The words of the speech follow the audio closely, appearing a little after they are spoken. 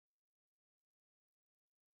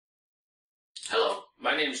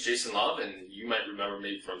My name is Jason Love, and you might remember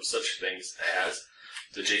me from such things as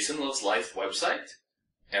the Jason Loves Life website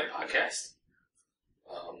and podcast.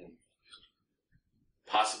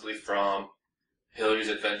 Possibly from Hillary's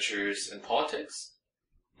Adventures in Politics,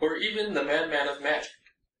 or even The Madman of Magic,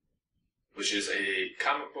 which is a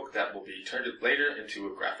comic book that will be turned later into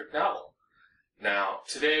a graphic novel. Now,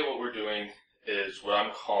 today what we're doing is what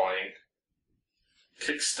I'm calling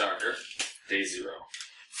Kickstarter Day Zero.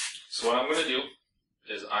 So what I'm going to do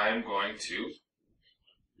is I'm going to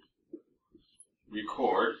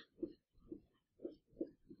record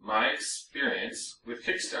my experience with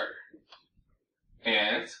Kickstarter.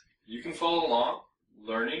 And you can follow along,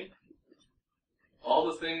 learning all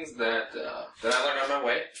the things that I learned on my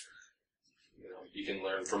way. You can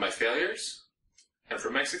learn from my failures and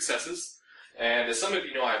from my successes. And as some of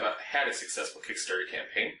you know, I've had a successful Kickstarter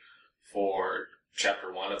campaign for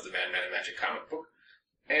Chapter 1 of the Madman of Magic comic book.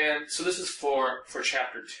 And so this is for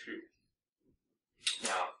Chapter 2.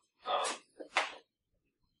 Now,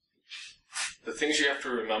 the things you have to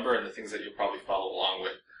remember and the things that you'll probably follow along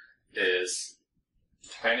with is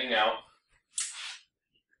planning out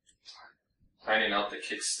the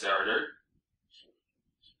Kickstarter,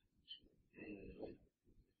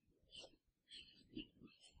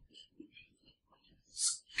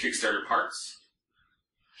 parts,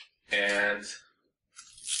 and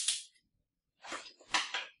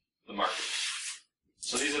the marketing.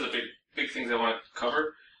 So these are the big things I want to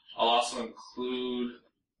cover. I'll also include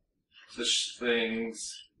such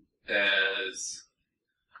things as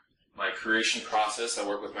my creation process. I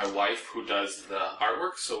work with my wife who does the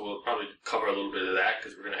artwork, so we'll probably cover a little bit of that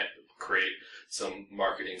because we're going to have to create some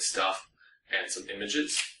marketing stuff and some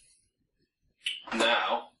images.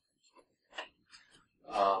 Now,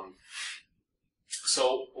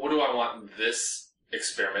 so what do I want this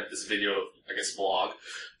experiment, this video, I guess vlog,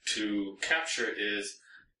 to capture is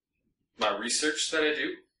my research that I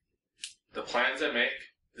do, the plans I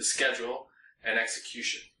make, the schedule, and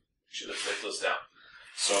execution. Should have written those down.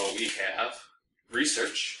 So we have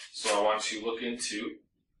research. So I want to look into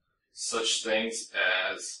such things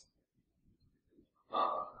as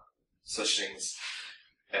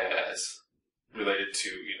related to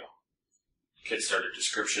Kickstarter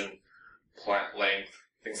description, plant length,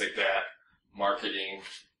 things like that, marketing,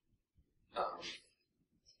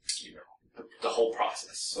 the whole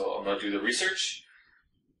process. So I'm going to do the research.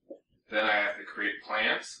 Then I have to create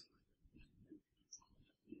plans.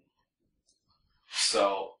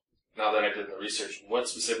 So now that I did the research, what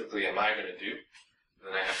specifically am I going to do?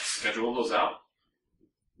 Then I have to schedule those out.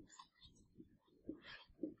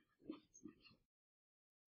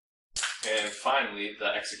 And finally, the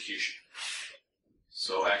execution.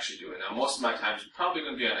 So actually do it. Now, most of my time is probably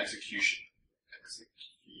going to be on execution.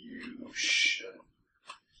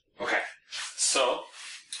 Okay. So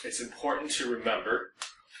it's important to remember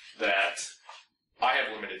that I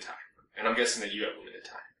have limited time. And I'm guessing that you have limited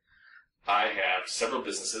time. I have several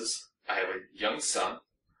businesses. I have a young son.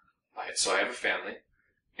 So I have a family.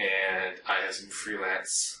 And I have some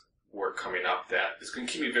freelance work coming up that is going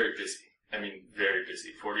to keep me very busy. I mean, very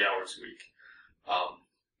busy, 40 hours a week.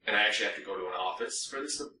 And I actually have to go to an office for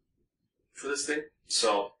this thing.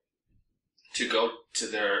 So to go to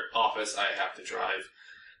their office, I have to drive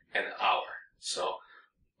an hour. So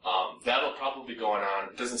that'll probably be going on.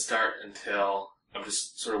 It doesn't start until I'm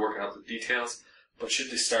just sort of working out the details, but should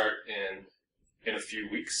they start in a few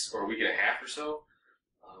weeks or a week and a half or so.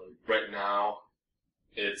 Right now,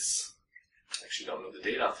 it's actually don't know the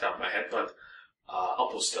date off the top of my head, but I'll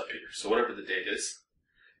post it up here. So whatever the date is,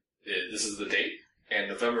 this is the date, and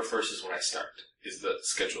November 1st is when I start, is the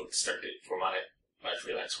scheduled start date for my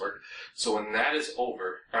freelance work. So when that is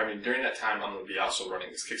over, during that time, I'm going to be also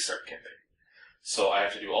running this Kickstarter campaign. So I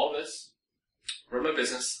have to do all this, run my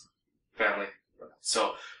business, family.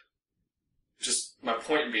 So just my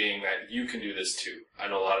point being that you can do this too. I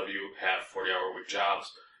know a lot of you have 40-hour week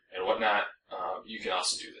jobs and whatnot. You can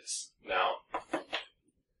also do this. Now,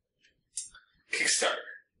 Kickstarter.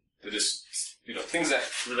 Things that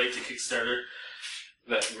relate to Kickstarter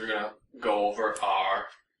that we're going to go over are,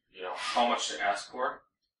 how much to ask for,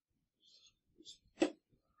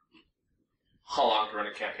 how long to run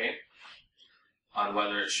a campaign, on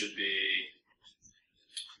whether it should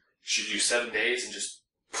you 7 days and just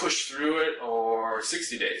push through it, or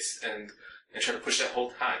 60 days and try to push that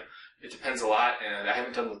whole time. It depends a lot, and I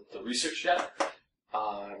haven't done the research yet.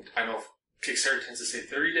 I know Kickstarter tends to say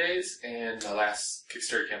 30 days, and the last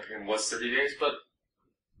Kickstarter campaign was 30 days, but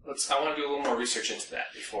I want to do a little more research into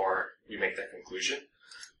that before we make that conclusion.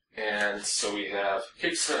 And so we have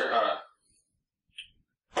Kickstarter,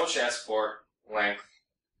 how much to ask for, length,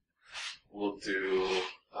 We'll do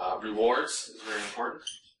rewards is very important.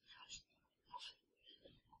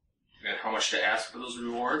 And how much to ask for those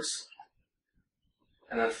rewards.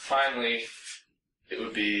 And then finally, it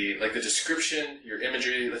would be like the description, your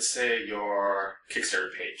imagery, let's say your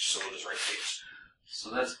Kickstarter page. So we'll just write page. So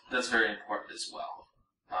that's very important as well.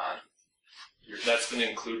 That's going to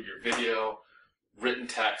include your video, written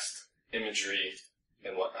text, imagery,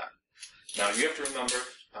 and whatnot. Now you have to remember,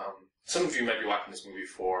 some of you might be watching this movie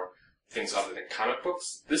for things other than comic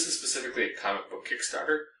books. This is specifically a comic book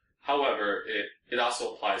Kickstarter. However, it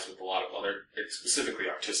also applies with a lot of other, specifically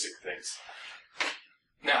artistic things.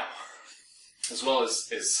 Now, as well as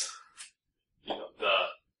you know,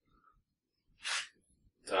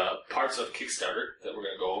 the parts of Kickstarter that we're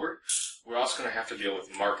going to go over, we're also going to have to deal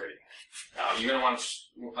with marketing. Now, you're going to want to,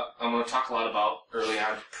 I'm going to talk a lot about early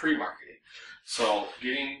on pre-marketing. So,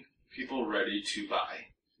 getting people ready to buy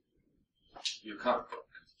your comic book.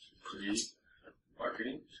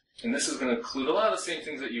 Pre-marketing. And this is going to include a lot of the same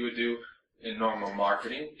things that you would do in normal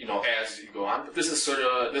marketing, you know, as you go on. But this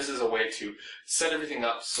is a way to set everything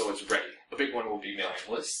up so it's ready. A big one will be mailing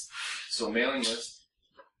lists. So mailing lists,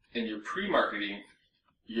 in your pre-marketing,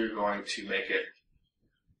 you're going to make it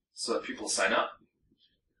so that people sign up.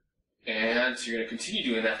 And so you're going to continue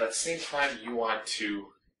doing that, but at the same time, you want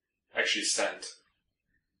to actually send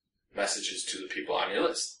messages to the people on your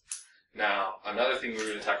list. Now, another thing we're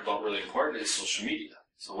going to talk about really important is social media.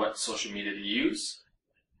 So what social media to use?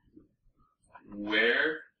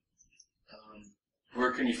 Where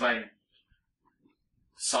can you find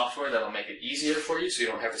software that will make it easier for you so you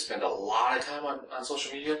don't have to spend a lot of time on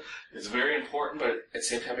social media? It's very important, but at the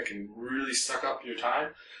same time it can really suck up your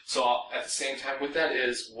time. So at the same time with that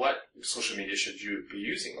is, what social media should you be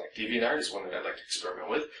using? Like DeviantArt is one that I'd like to experiment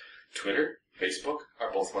with. Twitter, Facebook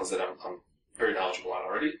are both ones that I'm very knowledgeable on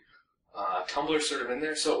already. Tumblr's sort of in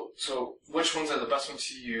there. So which ones are the best ones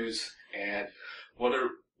to use, and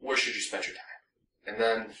where should you spend your time? And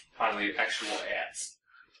then finally, actual ads.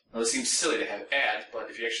 Now this seems silly to have ads, but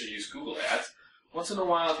if you actually use Google Ads, once in a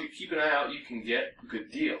while, if you keep an eye out, you can get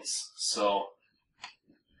good deals. So,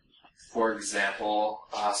 for example,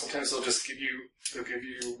 sometimes they'll give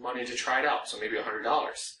you money to try it out. So maybe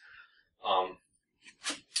 $100.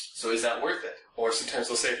 So is that worth it? Or sometimes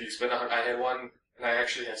they'll say if you spend I had one, and I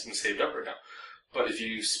actually have some saved up right now. But if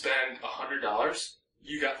you spend $100,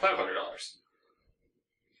 you got $500.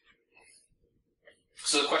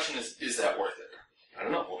 So the question is that worth it? I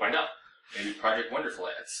don't know. We'll find out. Maybe Project Wonderful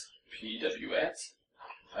ads. PW ads.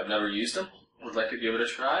 I've never used them. Would like to give it a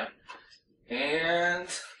try. And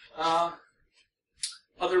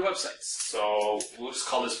other websites. So we'll just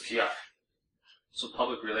call this PR. So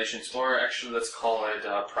public relations, or actually let's call it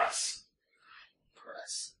press.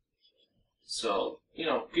 Press. So, you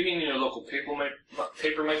know, getting your local paper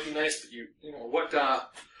might be nice, but you know, what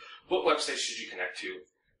websites should you connect to?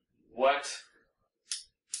 What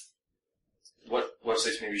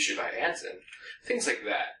websites maybe you should buy ads in? Things like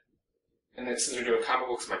that. And then since we're doing comic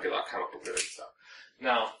books, it might be a lot of comic book related stuff.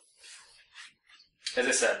 Now, as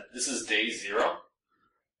I said, this is day 0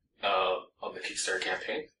 of the Kickstarter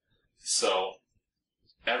campaign. So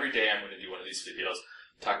every day I'm going to do one of these videos,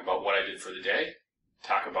 talk about what I did for the day,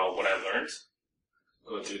 talk about what I learned,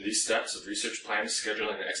 go through these steps of research, planning,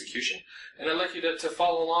 scheduling, and execution. And I'd like you to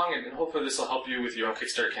follow along, and hopefully this will help you with your own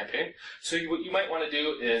Kickstarter campaign. So what you might want to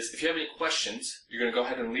do is, if you have any questions, you're going to go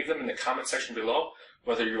ahead and leave them in the comment section below.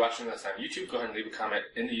 Whether you're watching this on YouTube, go ahead and leave a comment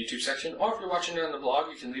in the YouTube section. Or if you're watching it on the blog,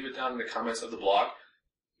 you can leave it down in the comments of the blog.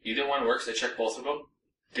 Either one works. I check both of them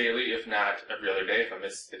daily, if not every other day.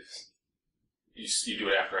 If you do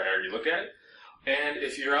it after I already look at it. And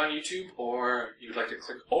if you're on YouTube or you'd like to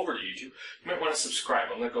click over to YouTube, you might want to subscribe.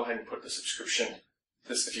 I'm going to go ahead and put the subscription.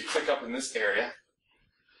 If you click up in this area,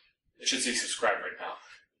 it should say subscribe right now.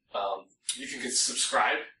 You can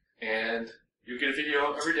subscribe, and you'll get a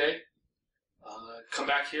video every day. Come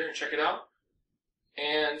back here and check it out.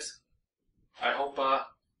 And I hope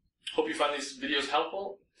you find these videos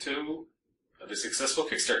helpful to the successful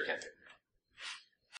Kickstarter campaign.